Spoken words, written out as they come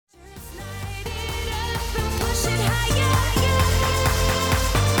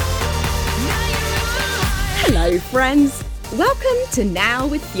Hello, friends. Welcome to Now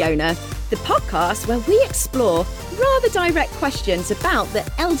with Fiona, the podcast where we explore rather direct questions about the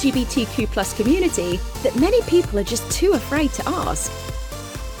LGBTQ plus community that many people are just too afraid to ask.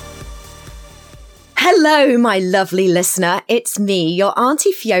 Hello, my lovely listener. It's me, your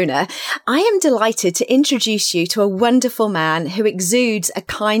Auntie Fiona. I am delighted to introduce you to a wonderful man who exudes a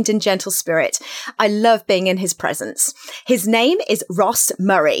kind and gentle spirit. I love being in his presence. His name is Ross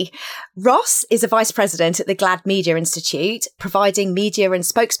Murray. Ross is a vice president at the GLAAD Media Institute, providing media and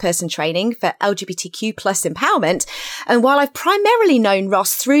spokesperson training for LGBTQ plus empowerment. And while I've primarily known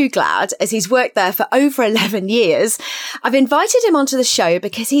Ross through GLAAD, as he's worked there for over 11 years, I've invited him onto the show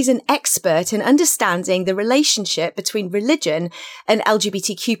because he's an expert in understanding the relationship between religion and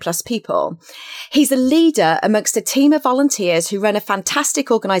LGBTQ plus people. He's a leader amongst a team of volunteers who run a fantastic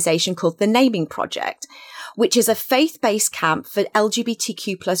organisation called The Naming Project, which is a faith-based camp for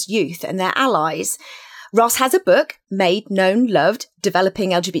LGBTQ plus youth and their allies. Ross has a book, Made, Known, Loved, Developing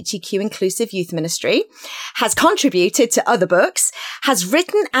LGBTQ Inclusive Youth Ministry, has contributed to other books, has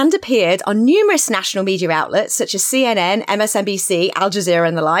written and appeared on numerous national media outlets such as CNN, MSNBC, Al Jazeera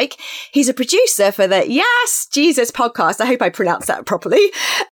and the like. He's a producer for the Yes Jesus podcast. I hope I pronounced that properly.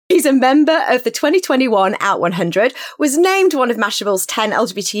 He's a member of the 2021 Out 100, was named one of Mashable's 10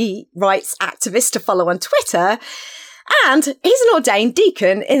 LGBT rights activists to follow on Twitter, and he's an ordained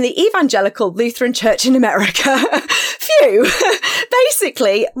deacon in the Evangelical Lutheran Church in America. Phew.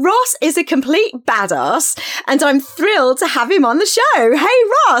 Basically, Ross is a complete badass, and I'm thrilled to have him on the show. Hey,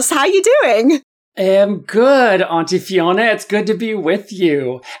 Ross, how you doing? I'm good, Auntie Fiona. It's good to be with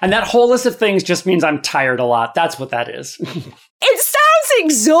you. And that whole list of things just means I'm tired a lot. That's what that is. It sounds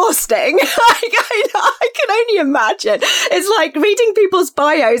exhausting. I can only imagine. It's like reading people's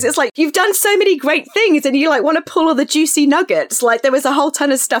bios. It's like you've done so many great things and you like want to pull all the juicy nuggets. Like there was a whole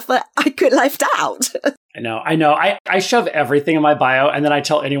ton of stuff that I could left out. I know. I shove everything in my bio and then I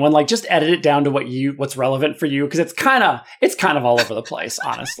tell anyone, like, just edit it down to what's relevant for you. Because it's kind of all over the place,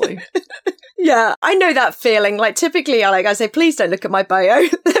 honestly. Yeah, I know that feeling. Like typically I say, please don't look at my bio.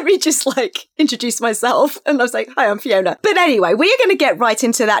 Let me just introduce myself. And I was like, hi, I'm Fiona. But anyway, we are going to get right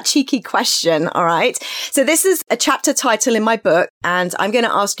into that cheeky question. All right. So this is a chapter title in my book and I'm going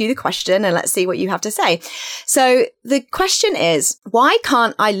to ask you the question and let's see what you have to say. So the question is, why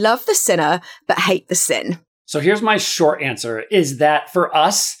can't I love the sinner but hate the sin? So here's my short answer is that for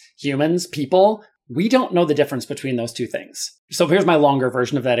us humans, people, we don't know the difference between those two things. So here's my longer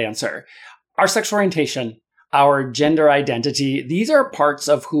version of that answer. Our sexual orientation, our gender identity, these are parts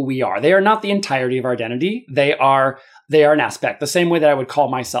of who we are. They are not the entirety of our identity. They are an aspect, the same way that I would call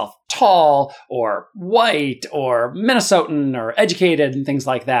myself tall or white or Minnesotan or educated and things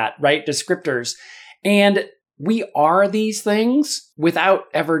like that, right? Descriptors. And we are these things without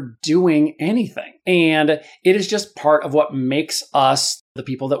ever doing anything. And it is just part of what makes us the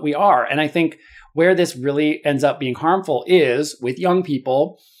people that we are. And I think where this really ends up being harmful is with young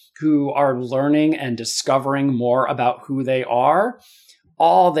people who are learning and discovering more about who they are.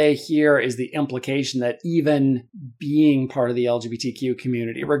 All they hear is the implication that even being part of the LGBTQ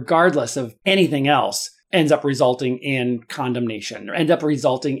community, regardless of anything else, ends up resulting in condemnation or end up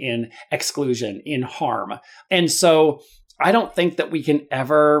resulting in exclusion, in harm. And so I don't think that we can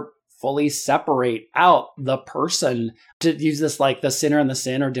ever fully separate out the person. To use this like the sinner and the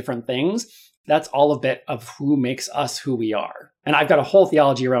sin are different things. That's all a bit of who makes us who we are. And I've got a whole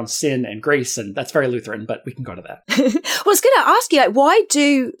theology around sin and grace, and that's very Lutheran, but we can go to that. Well, I was going to ask you, why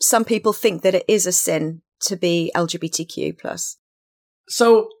do some people think that it is a sin to be LGBTQ plus?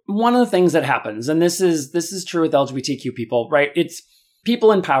 So one of the things that happens, and this is true with LGBTQ people, right? It's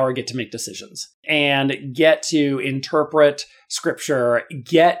people in power get to make decisions and get to interpret scripture,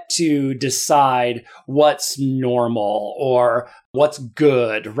 get to decide what's normal or what's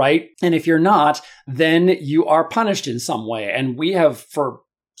good, right? And if you're not, then you are punished in some way. And we have for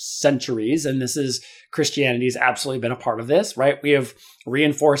centuries, and Christianity's absolutely been a part of this, right? We have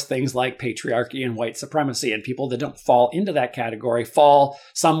reinforced things like patriarchy and white supremacy, and people that don't fall into that category fall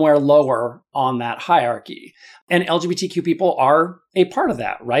somewhere lower on that hierarchy. And LGBTQ people are a part of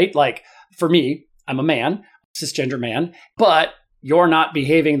that, right? Like for me, I'm a man, cisgender man, but you're not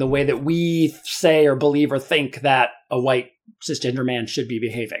behaving the way that we say or believe or think that a white cisgender man should be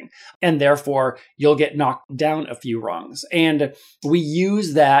behaving. And therefore, you'll get knocked down a few rungs. And we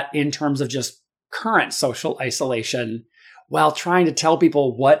use that in terms of just current social isolation while trying to tell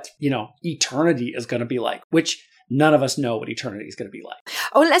people what, eternity is going to be like, which none of us know what eternity is going to be like.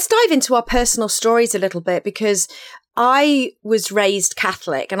 Oh, let's dive into our personal stories a little bit, because I was raised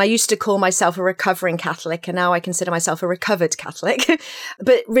Catholic, and I used to call myself a recovering Catholic, and now I consider myself a recovered Catholic.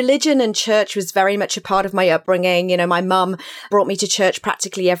 But religion and church was very much a part of my upbringing. You know, my mum brought me to church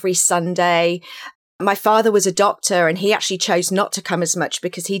practically every Sunday. My father was a doctor, and he actually chose not to come as much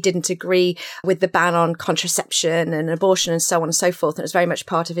because he didn't agree with the ban on contraception and abortion and so on and so forth. And it was very much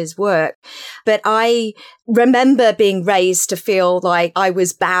part of his work. But I remember being raised to feel like I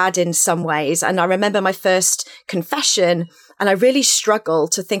was bad in some ways. And I remember my first confession, and I really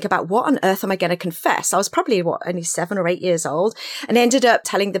struggled to think about what on earth am I going to confess? I was probably, only 7 or 8 years old, and ended up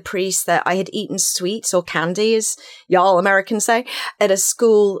telling the priest that I had eaten sweets or candy, as y'all Americans say, at a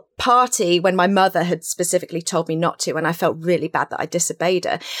school party when my mother had specifically told me not to. And I felt really bad that I disobeyed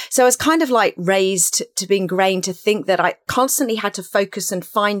her. So I was kind of like raised to be ingrained to think that I constantly had to focus and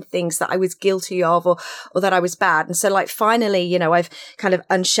find things that I was guilty of or that I was bad. And so like finally, you know, I've kind of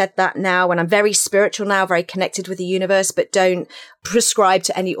unshed that now, and I'm very spiritual now, very connected with the universe, but don't prescribe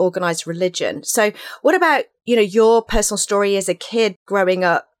to any organized religion. So what about, you know, your personal story as a kid growing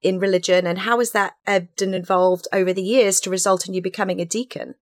up in religion, and how has that ebbed and evolved over the years to result in you becoming a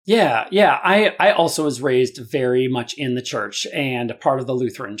deacon? Yeah. I also was raised very much in the church and a part of the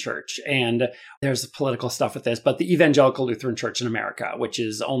Lutheran Church. And there's political stuff with this, but the Evangelical Lutheran Church in America, which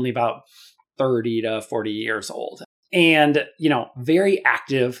is only about 30 to 40 years old. And, you know, very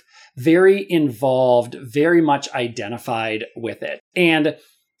active, very involved, very much identified with it. And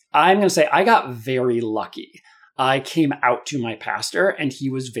I'm going to say I got very lucky. I came out to my pastor, and he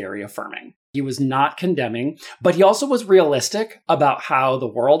was very affirming. He was not condemning, but he also was realistic about how the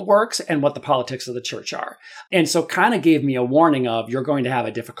world works and what the politics of the church are. And so kind of gave me a warning of, you're going to have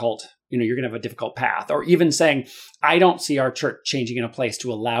a difficult path, or even saying, I don't see our church changing in a place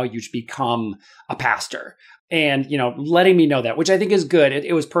to allow you to become a pastor. And, you know, letting me know that, which I think is good.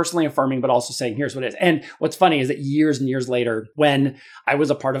 It was personally affirming, but also saying, here's what it is. And what's funny is that years and years later, when I was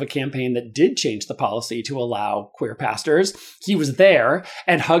a part of a campaign that did change the policy to allow queer pastors, he was there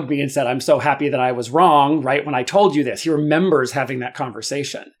and hugged me and said, I'm so happy that I was wrong, right? When I told you this, he remembers having that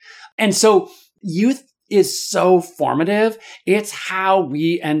conversation. And so youth is so formative. It's how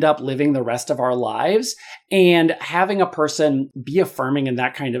we end up living the rest of our lives. And having a person be affirming in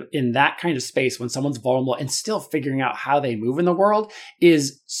that kind of space when someone's vulnerable and still figuring out how they move in the world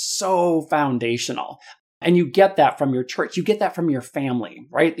is so foundational. And you get that from your church. You get that from your family,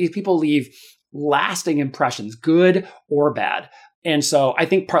 right? These people leave lasting impressions, good or bad. And so I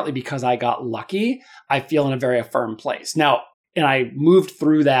think partly because I got lucky, I feel in a very affirmed place. Now, and I moved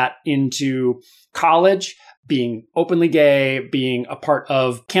through that into college, being openly gay, being a part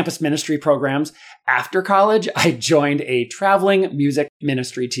of campus ministry programs. After college, I joined a traveling music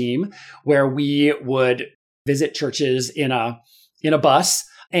ministry team where we would visit churches in a bus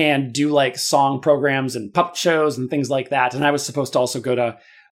and do like song programs and puppet shows and things like that. And I was supposed to also go to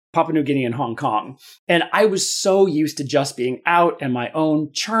Papua New Guinea and Hong Kong. And I was so used to just being out and my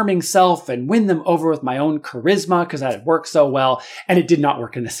own charming self and win them over with my own charisma because I had worked so well. And it did not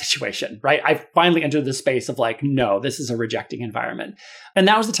work in this situation, right? I finally entered the space of like, no, this is a rejecting environment. And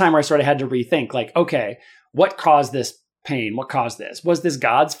that was the time where I sort of had to rethink like, okay, what caused this pain? What caused this? Was this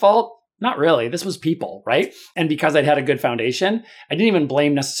God's fault? Not really. This was people, right? And because I'd had a good foundation, I didn't even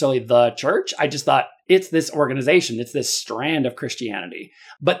blame necessarily the church. I just thought it's this organization, it's this strand of Christianity.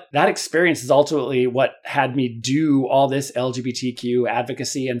 But that experience is ultimately what had me do all this LGBTQ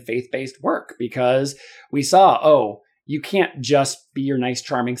advocacy and faith-based work, because we saw, oh, you can't just be your nice,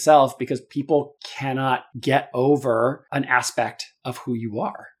 charming self because people cannot get over an aspect of who you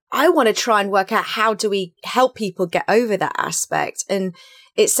are. I want to try and work out how do we help people get over that aspect. And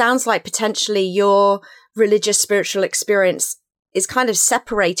it sounds like potentially your religious spiritual experience is kind of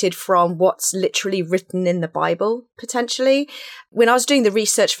separated from what's literally written in the Bible, potentially. When I was doing the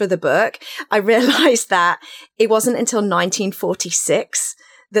research for the book, I realized that it wasn't until 1946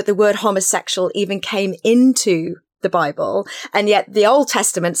 that the word homosexual even came into the Bible. And yet the Old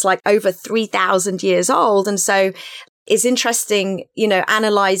Testament's like over 3,000 years old. And so it's interesting, you know,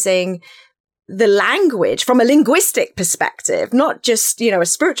 analyzing the language from a linguistic perspective, not just, you know, a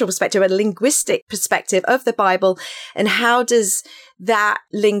spiritual perspective, but a linguistic perspective of the Bible. And how does that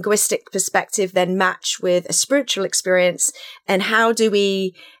linguistic perspective then match with a spiritual experience? And how do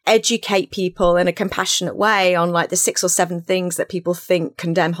we educate people in a compassionate way on like the 6 or 7 things that people think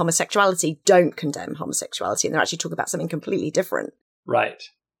condemn homosexuality, don't condemn homosexuality, and they're actually talking about something completely different? Right.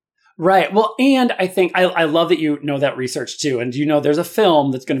 Right. Well, and I think I love that you know that research too. And you know, there's a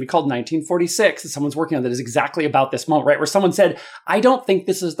film that's going to be called 1946 that someone's working on that is exactly about this moment, right? Where someone said, I don't think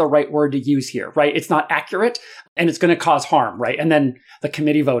this is the right word to use here, right? It's not accurate and it's going to cause harm, right? And then the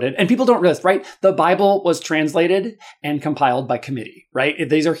committee voted and people don't realize, right? The Bible was translated and compiled by committee, right?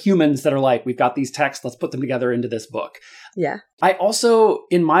 These are humans that are like, we've got these texts, let's put them together into this book. Yeah. I also,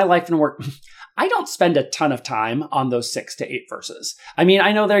 in my life and work, I don't spend a ton of time on those 6 to 8 verses. I mean,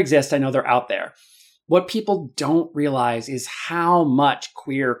 I know they exist. I know they're out there. What people don't realize is how much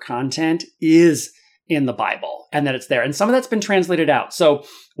queer content is in the Bible and that it's there. And some of that's been translated out. So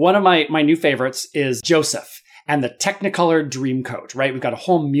one of my new favorites is Joseph and the Technicolor Dreamcoat, right? We've got a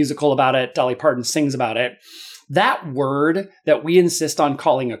whole musical about it. Dolly Parton sings about it. That word that we insist on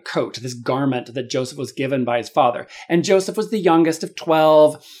calling a coat, this garment that Joseph was given by his father. And Joseph was the youngest of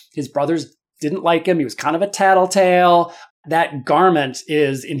 12. His brothers didn't like him. He was kind of a tattletale. That garment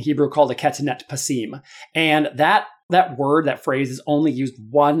is in Hebrew called a ketenet pasim. And that word, that phrase is only used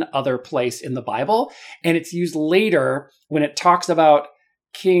one other place in the Bible. And it's used later when it talks about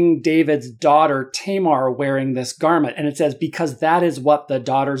King David's daughter Tamar wearing this garment. And it says, because that is what the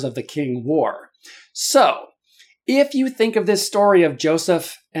daughters of the king wore. So if you think of this story of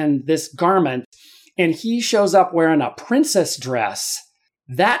Joseph and this garment, and he shows up wearing a princess dress,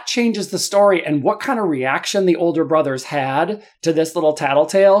 that changes the story and what kind of reaction the older brothers had to this little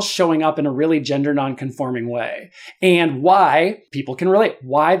tattletale showing up in a really gender nonconforming way. And why people can relate,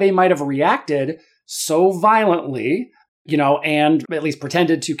 why they might have reacted so violently, and at least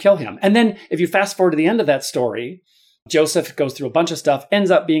pretended to kill him. And then if you fast forward to the end of that story, Joseph goes through a bunch of stuff,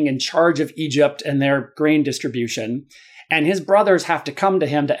 ends up being in charge of Egypt and their grain distribution. And his brothers have to come to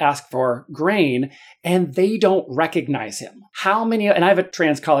him to ask for grain, and they don't recognize him. How many, and I have a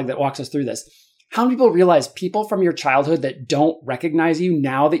trans colleague that walks us through this. How many people realize people from your childhood that don't recognize you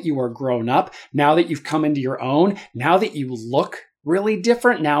now that you are grown up, now that you've come into your own, now that you look really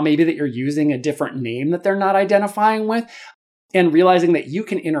different, now maybe that you're using a different name that they're not identifying with, and realizing that you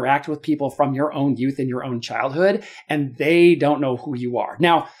can interact with people from your own youth and your own childhood, and they don't know who you are.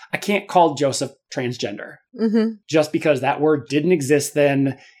 Now, I can't call Joseph transgender just because that word didn't exist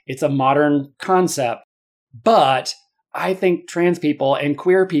then. It's a modern concept. But I think trans people and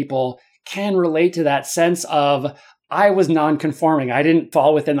queer people can relate to that sense of, I was non-conforming. I didn't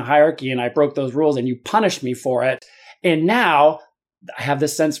fall within the hierarchy and I broke those rules and you punished me for it. And now I have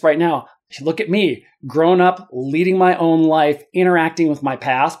this sense right now. Look at me, grown up, leading my own life, interacting with my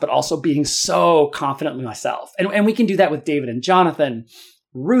past, but also being so confident in myself. And we can do that with David and Jonathan,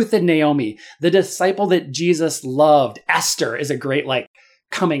 Ruth and Naomi, the disciple that Jesus loved. Esther is a great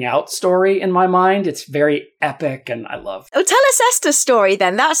coming out story in my mind. It's very epic and I love. Oh, tell us Esther's story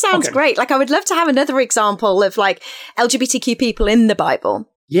then. That sounds great. I would love to have another example of LGBTQ people in the Bible.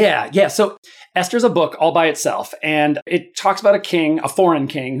 Yeah. So Esther's a book all by itself, and it talks about a king, a foreign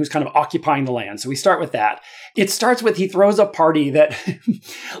king, who's kind of occupying the land. So we start with that. It starts with he throws a party that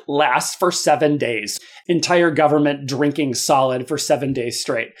lasts for 7 days. Entire government drinking solid for 7 days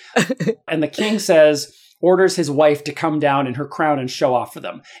straight. And the king orders his wife to come down in her crown and show off for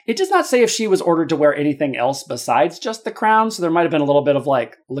them. It does not say if she was ordered to wear anything else besides just the crown. So there might have been a little bit of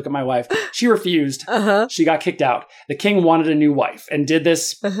look at my wife. She refused. She got kicked out. The king wanted a new wife and did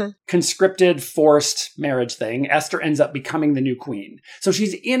this conscripted, forced marriage thing. Esther ends up becoming the new queen. So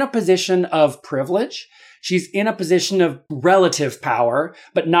she's in a position of privilege. She's in a position of relative power,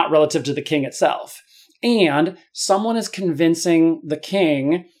 but not relative to the king itself. And someone is convincing the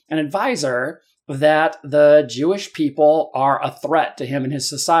king, an advisor, that the Jewish people are a threat to him and his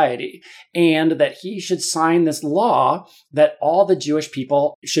society, and that he should sign this law that all the Jewish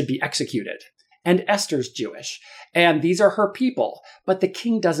people should be executed. And Esther's Jewish, and these are her people, but the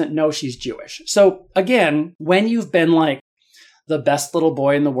king doesn't know she's Jewish. So again, when you've been the best little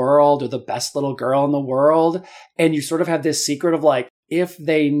boy in the world or the best little girl in the world, and you sort of have this secret of if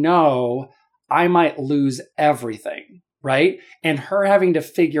they know, I might lose everything. Right? And her having to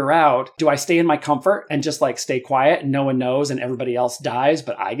figure out, do I stay in my comfort and just stay quiet and no one knows and everybody else dies,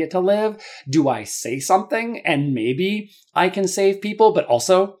 but I get to live? Do I say something and maybe I can save people, but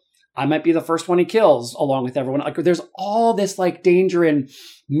also I might be the first one he kills along with everyone? There's all this danger in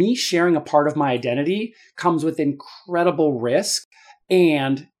me sharing a part of my identity comes with incredible risk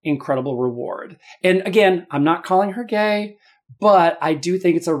and incredible reward. And again, I'm not calling her gay. But I do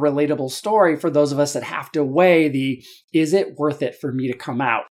think it's a relatable story for those of us that have to weigh is it worth it for me to come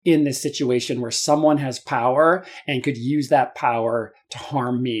out in this situation where someone has power and could use that power to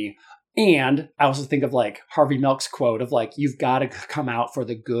harm me? And I also think of Harvey Milk's quote of you've got to come out for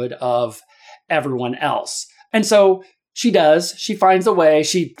the good of everyone else. And so She does. She finds a way.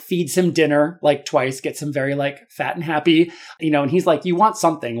 She feeds him dinner like twice, gets him very like fat and happy, and he's like, you want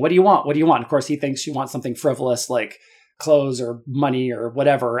something. What do you want? What do you want? Of course, he thinks she wants something frivolous like clothes or money or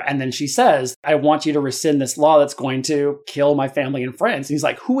whatever. And then she says, I want you to rescind this law that's going to kill my family and friends. And he's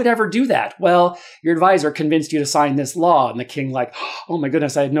like, who would ever do that? Well, your advisor convinced you to sign this law. And the king like, oh my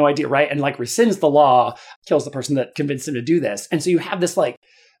goodness, I had no idea, right? And like rescinds the law, kills the person that convinced him to do this. And so you have this like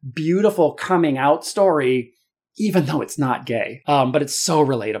beautiful coming out story, even though it's not gay, but it's so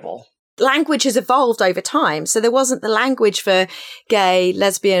relatable. Language has evolved over time. So there wasn't the language for gay,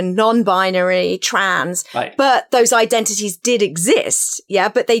 lesbian, non-binary, trans, right. But those identities did exist. Yeah.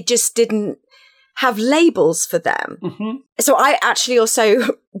 But they just didn't have labels for them. Mm-hmm. So I actually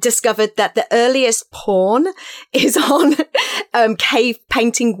also discovered that the earliest porn is on cave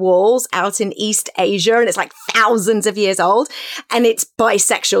painting walls out in East Asia. And it's like thousands of years old. And it's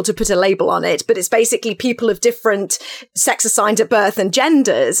bisexual, to put a label on it. But it's basically people of different sex assigned at birth and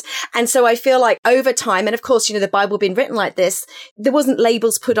genders. And so I feel like over time, and of course, the Bible being written like this, there wasn't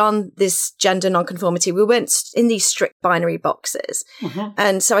labels put on this gender nonconformity. We weren't in these strict binary boxes. Mm-hmm.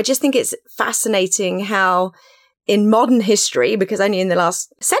 And so I just think it's fascinating how in modern history, because only in the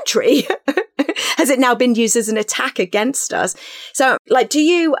last century has it now been used as an attack against us. So like, do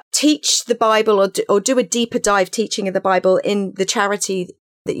you teach the Bible or do a deeper dive teaching of the Bible in the charity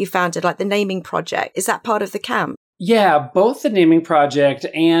that you founded, like the Naming Project? Is that part of the camp? Yeah, both the Naming Project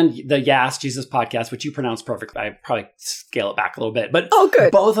and the Yes Jesus podcast, which you pronounce perfectly. I probably scale it back a little bit, but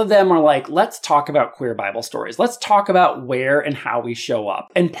good. Both of them are like, let's talk about queer Bible stories. Let's talk about where and how we show up.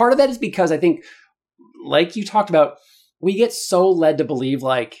 And part of that is because I think, like you talked about, we get so led to believe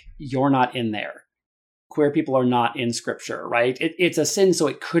like you're not in there. Queer people are not in scripture, right? It's a sin, so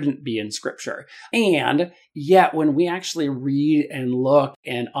it couldn't be in scripture. And yet when we actually read and look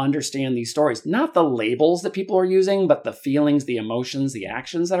and understand these stories, not the labels that people are using, but the feelings, the emotions, the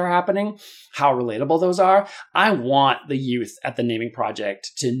actions that are happening, how relatable those are, I want the youth at the Naming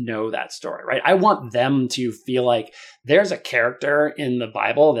Project to know that story, right? I want them to feel like there's a character in the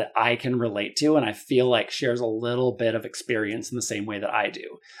Bible that I can relate to and I feel like shares a little bit of experience in the same way that I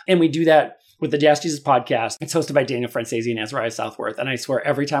do. And we do that with the Yes Jesus podcast. It's hosted by Daniel Francesi and Azariah Southworth. And I swear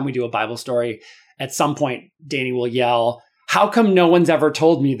every time we do a Bible story, at some point, Danny will yell, how come no one's ever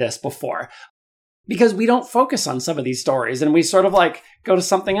told me this before? Because we don't focus on some of these stories and we sort of like go to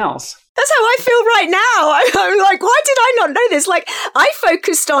something else. That's how I feel right now. I'm like, why did I not know this? Like, I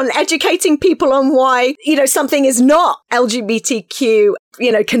focused on educating people on why, something is not LGBTQ,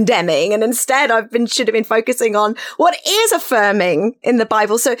 condemning. And instead should have been focusing on what is affirming in the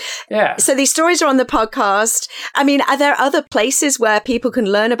Bible. So, yeah. So these stories are on the podcast. I mean, are there other places where people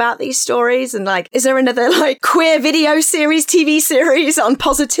can learn about these stories? And like, is there another like queer video series, TV series on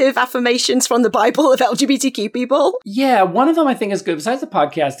positive affirmations from the Bible of LGBTQ people? Yeah. One of them I think is good. Besides the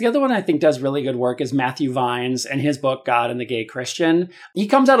podcast, the other one I think does really good work is Matthew Vines and his book, God and the Gay Christian. He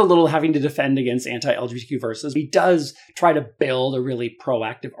comes out a little having to defend against anti-LGBTQ verses. He does try to build a really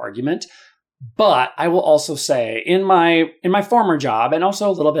proactive argument. But I will also say in my former job, and also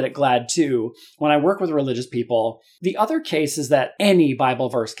a little bit at GLAAD too, when I work with religious people, the other case is that any Bible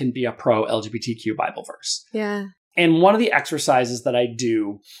verse can be a pro-LGBTQ Bible verse. Yeah. And one of the exercises that I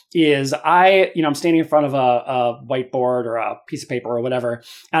do is I'm standing in front of a whiteboard or a piece of paper or whatever,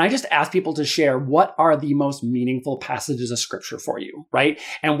 and I just ask people to share what are the most meaningful passages of scripture for you, right?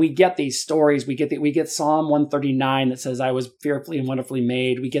 And we get these stories. We get Psalm 139 that says, I was fearfully and wonderfully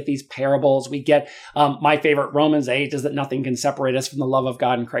made. We get these parables. We get my favorite, Romans 8, is that nothing can separate us from the love of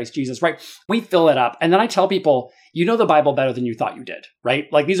God in Christ Jesus, right? We fill it up. And then I tell people, you know the Bible better than you thought you did,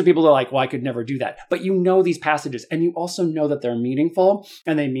 right? Like these are people that are like, well, I could never do that. But you know these passages and you also know that they're meaningful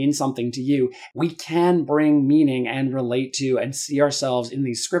and they mean something to you. We can bring meaning and relate to and see ourselves in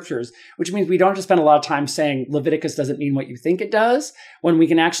these scriptures, which means we don't have to spend a lot of time saying Leviticus doesn't mean what you think it does, when we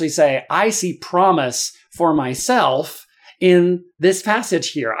can actually say, I see promise for myself in this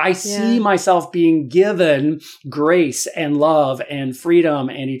passage here. I see myself being given grace and love and freedom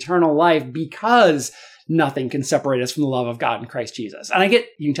and eternal life because nothing can separate us from the love of God in Christ Jesus. And you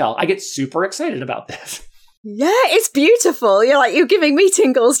can tell, I get super excited about this. Yeah, it's beautiful. You're giving me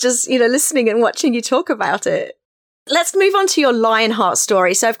tingles just, listening and watching you talk about it. Let's move on to your Lionheart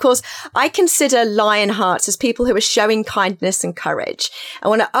story. So, of course, I consider Lionhearts as people who are showing kindness and courage. I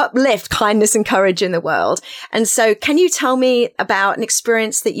want to uplift kindness and courage in the world. And so can you tell me about an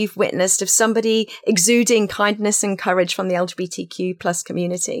experience that you've witnessed of somebody exuding kindness and courage from the LGBTQ plus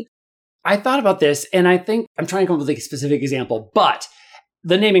community? I thought about this, and I think I'm trying to come up with a specific example, but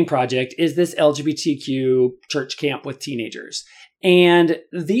the Naming Project is this LGBTQ church camp with teenagers. And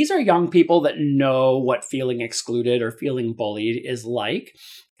these are young people that know what feeling excluded or feeling bullied is like.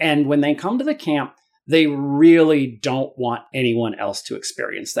 And when they come to the camp, they really don't want anyone else to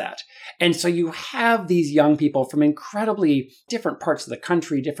experience that. And so you have these young people from incredibly different parts of the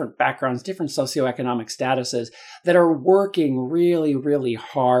country, different backgrounds, different socioeconomic statuses that are working really, really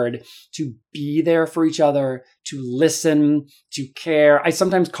hard to be there for each other, to listen, to care. I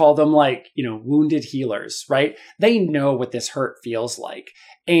sometimes call them wounded healers, right? They know what this hurt feels like.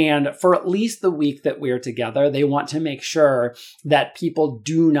 And for at least the week that we're together, they want to make sure that people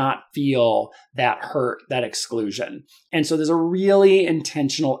do not feel that hurt, that exclusion. And so there's a really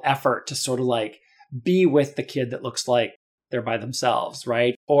intentional effort to sort of be with the kid that looks like they're by themselves,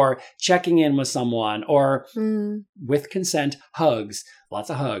 right? Or checking in with someone, or with consent, hugs,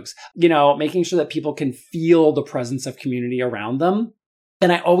 lots of hugs, making sure that people can feel the presence of community around them.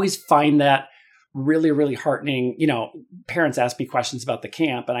 And I always find that really, really heartening. Parents ask me questions about the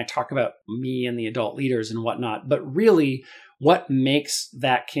camp and I talk about me and the adult leaders and whatnot, but really what makes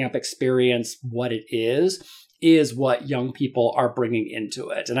that camp experience what it is what young people are bringing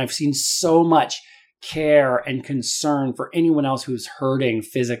into it. And I've seen so much care and concern for anyone else who's hurting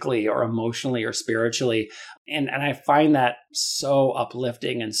physically or emotionally or spiritually. And I find that so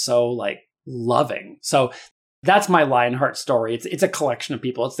uplifting and so loving. So that's my Lionheart story. It's a collection of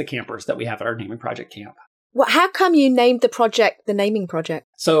people. It's the campers that we have at our Naming Project camp. Well, how come you named the project the Naming Project?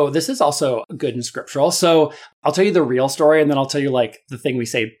 So this is also good and scriptural. So I'll tell you the real story, and then I'll tell you the thing we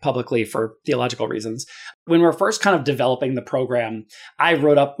say publicly for theological reasons. When we're first kind of developing the program, we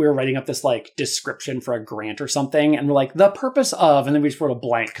were writing up this description for a grant or something. And we're the purpose of, and then we just wrote a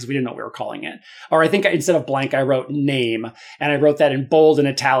blank because we didn't know what we were calling it. Or I think instead of blank, I wrote name, and I wrote that in bold and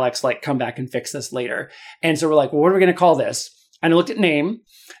italics, come back and fix this later. And so we're well, what are we going to call this? And I looked at name,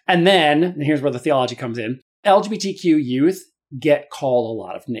 and here's where the theology comes in. LGBTQ youth get called a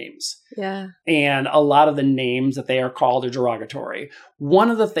lot of names. Yeah. And a lot of the names that they are called are derogatory.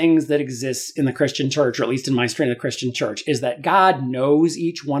 One of the things that exists in the Christian church, or at least in my strain of the Christian church, is that God knows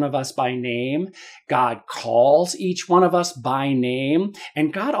each one of us by name. God calls each one of us by name.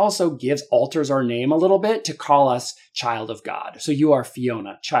 And God also alters our name a little bit to call us child of God. So you are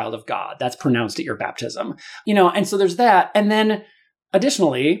Fiona, child of God. That's pronounced at your baptism. And so there's that. And then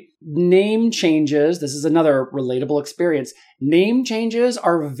additionally, name changes, this is another relatable experience. Name changes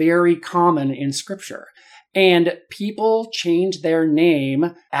are very common in Scripture. And people change their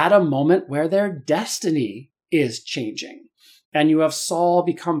name at a moment where their destiny is changing. And you have Saul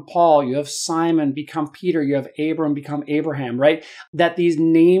become Paul, you have Simon become Peter, you have Abram become Abraham, right? That these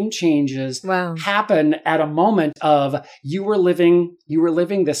name changes happen at a moment of you were living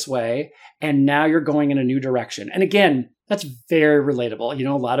this way, and now you're going in a new direction. And again, that's very relatable.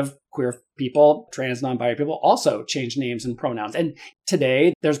 A lot of queer people, trans, non-binary people also change names and pronouns. And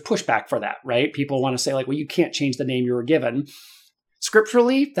today there's pushback for that, right? People want to say well, you can't change the name you were given.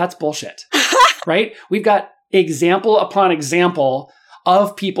 Scripturally, that's bullshit, right? We've got example upon example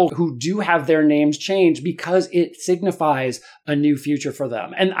of people who do have their names changed because it signifies a new future for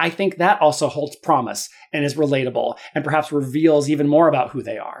them. And I think that also holds promise and is relatable and perhaps reveals even more about who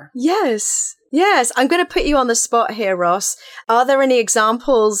they are. Yes. Yes. I'm going to put you on the spot here, Ross. Are there any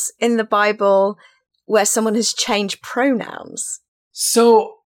examples in the Bible where someone has changed pronouns?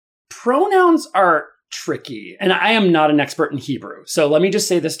 So pronouns are tricky. And I am not an expert in Hebrew. So let me just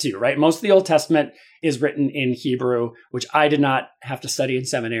say this too, right? Most of the Old Testament is written in Hebrew, which I did not have to study in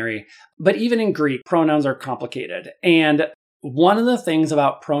seminary. But even in Greek, pronouns are complicated. And one of the things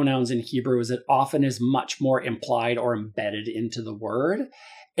about pronouns in Hebrew is it often is much more implied or embedded into the word.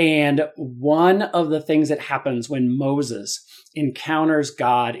 And one of the things that happens when Moses encounters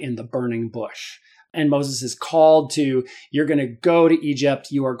God in the burning bush, and Moses is called to, you're going to go to Egypt.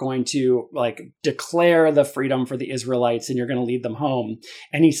 You are going to declare the freedom for the Israelites and you're going to lead them home.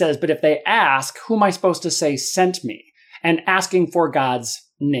 And he says, but if they ask, who am I supposed to say sent me? And asking for God's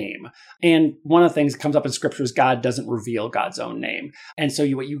name. And one of the things that comes up in scripture is God doesn't reveal God's own name. And so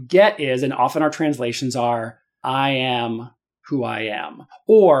what you get is, and often our translations are, I am who I am,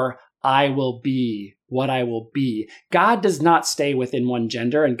 or I will be what I will be. God does not stay within one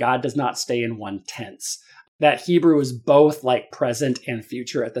gender, and God does not stay in one tense. That Hebrew is both present and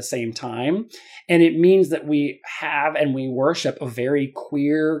future at the same time. And it means that we have and we worship a very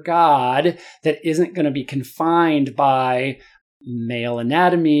queer God that isn't going to be confined by male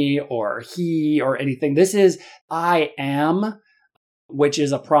anatomy or he or anything. This is I am, which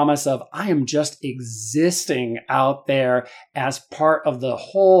is a promise of I am just existing out there as part of the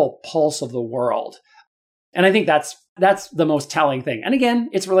whole pulse of the world. And I think that's the most telling thing. And again,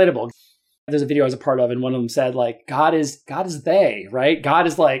 it's relatable. There's a video I was a part of, and one of them said, like, God is they, right? God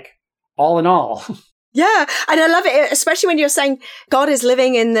is like all in all. Yeah. And I love it, especially when you're saying God is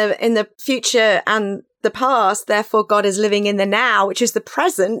living in the future and the past, therefore God is living in the now, which is the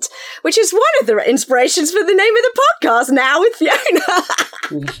present, which is one of the inspirations for the name of the podcast, Now with Fiona.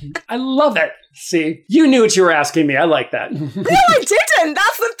 I love it. See, you knew what you were asking me. I like that. No, I didn't.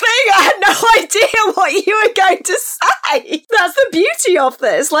 That's the thing. I had no idea what you were going to say. That's the beauty of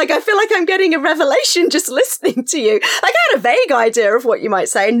this. Like, I feel like I'm getting a revelation just listening to you. Like, I had a vague idea of what you might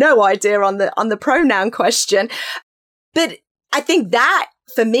say, no idea on the pronoun question. But I think that,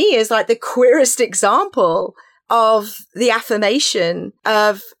 for me, is like the queerest example of the affirmation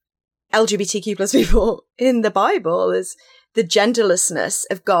of LGBTQ plus people in the Bible, is the genderlessness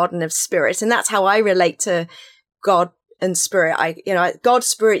of God and of spirit. And that's how I relate to God and spirit. God,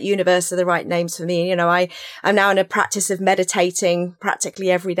 spirit, universe are the right names for me. I'm now in a practice of meditating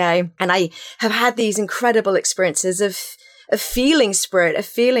practically every day. And I have had these incredible experiences of feeling spirit, of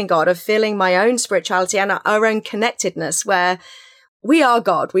feeling God, of feeling my own spirituality and our own connectedness, where we are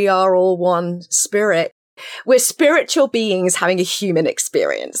God. We are all one spirit. We're spiritual beings having a human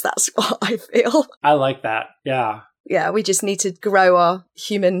experience. That's what I feel. I like that. Yeah. Yeah, we just need to grow our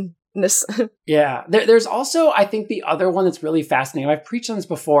humanness. Yeah. There's also, I think, the other one that's really fascinating. I've preached on this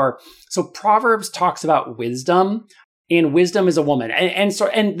before. So Proverbs talks about wisdom, and wisdom is a woman. And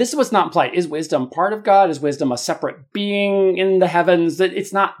this is what's not implied. Is wisdom part of God? Is wisdom a separate being in the heavens?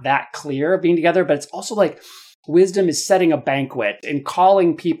 It's not that clear being together, but it's also like wisdom is setting a banquet and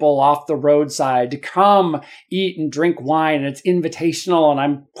calling people off the roadside to come eat and drink wine. And it's invitational, and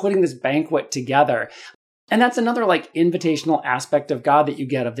I'm putting this banquet together. And that's another like invitational aspect of God that you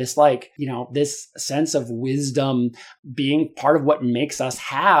get, of this, like, this sense of wisdom being part of what makes us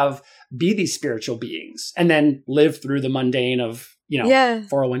be these spiritual beings, and then live through the mundane of,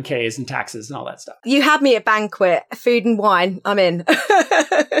 401ks and taxes and all that stuff. You had me at banquet, food and wine. I'm in.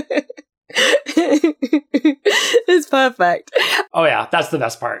 It's perfect. Oh yeah, that's the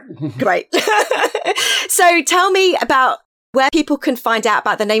best part. Great. So tell me about where people can find out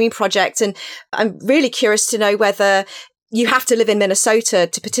about the Naming Project. And I'm really curious to know whether you have to live in Minnesota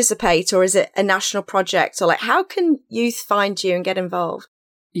to participate, or is it a national project, or like, how can youth find you and get involved?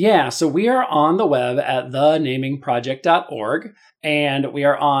 Yeah, so we are on the web at thenamingproject.org, and we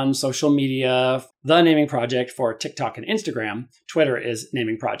are on social media, The Naming Project, for TikTok and Instagram. Twitter is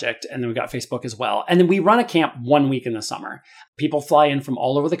Naming Project, and then we've got Facebook as well. And then we run a camp 1 week in the summer. People fly in from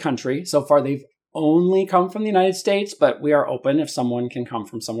all over the country. So far, they've only come from the United States, but we are open if someone can come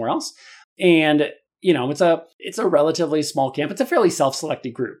from somewhere else. And it's a relatively small camp. It's a fairly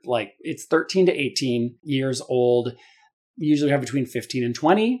self-selected group. Like, it's 13 to 18 years old. We usually have between 15 and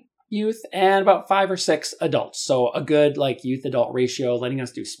 20 youth and about 5 or 6 adults. So a good like youth adult ratio, letting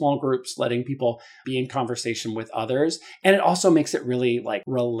us do small groups, letting people be in conversation with others. And it also makes it really like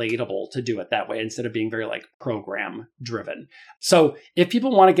relatable to do it that way, instead of being very like program driven. So if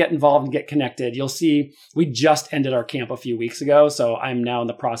people want to get involved and get connected, you'll see we just ended our camp a few weeks ago. So I'm now in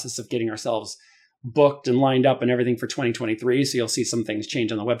the process of getting ourselves booked and lined up and everything for 2023. So you'll see some things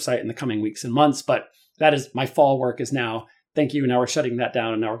change on the website in the coming weeks and months, but that is my fall work is now. Thank you. Now we're shutting that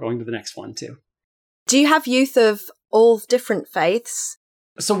down, and now we're going to the next one too. Do you have youth of all different faiths?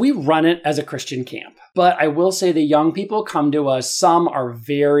 So we run it as a Christian camp, but I will say the young people come to us. Some are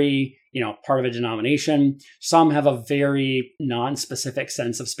very, part of a denomination. Some have a very non-specific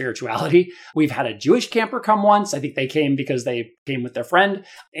sense of spirituality. We've had a Jewish camper come once. I think they came because they came with their friend.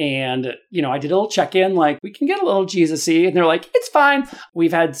 And, I did a little check-in, like, we can get a little Jesus-y. And they're like, it's fine.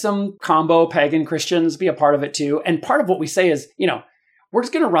 We've had some combo pagan Christians be a part of it too. And part of what we say is, we're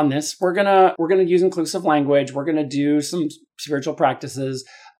just going to run this. We're going to use inclusive language. We're going to do some spiritual practices.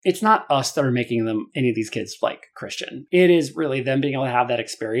 It's not us that are making any of these kids like Christian. It is really them being able to have that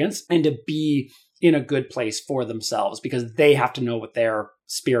experience and to be in a good place for themselves, because they have to know what their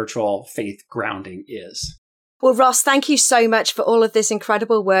spiritual faith grounding is. Well, Ross, thank you so much for all of this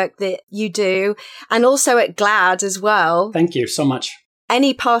incredible work that you do, and also at GLAD as well. Thank you so much.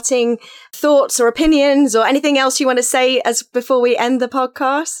 Any parting thoughts or opinions or anything else you want to say before we end the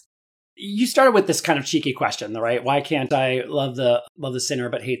podcast? You started with this kind of cheeky question, right? Why can't I love the sinner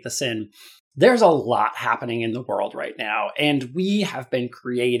but hate the sin? There's a lot happening in the world right now, and we have been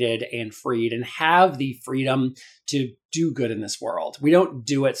created and freed and have the freedom to do good in this world. We don't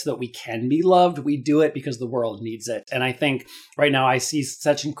do it so that we can be loved. We do it because the world needs it. And I think right now I see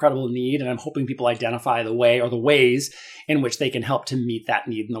such incredible need, and I'm hoping people identify the way or the ways in which they can help to meet that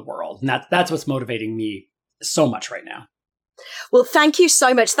need in the world. And that's what's motivating me so much right now. Well, thank you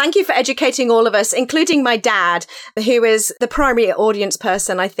so much. Thank you for educating all of us, including my dad, who is the primary audience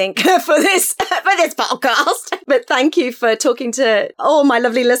person, I think, for this podcast. But thank you for talking to all my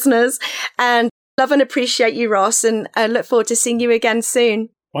lovely listeners, and love and appreciate you, Ross, and I look forward to seeing you again soon.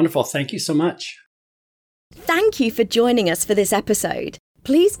 Wonderful. Thank you so much. Thank you for joining us for this episode.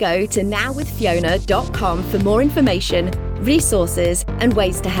 Please go to nowwithfiona.com for more information, resources, and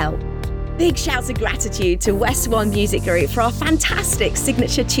ways to help. Big shouts of gratitude to West One Music Group for our fantastic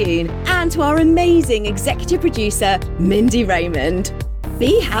signature tune, and to our amazing executive producer, Mindy Raymond.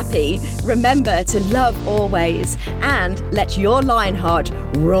 Be happy, remember to love always, and let your lionheart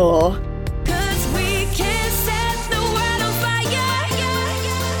roar.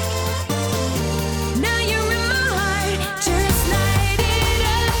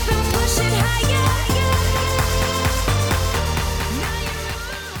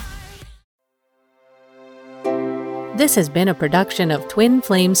 This has been a production of Twin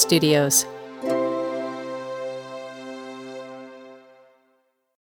Flame Studios.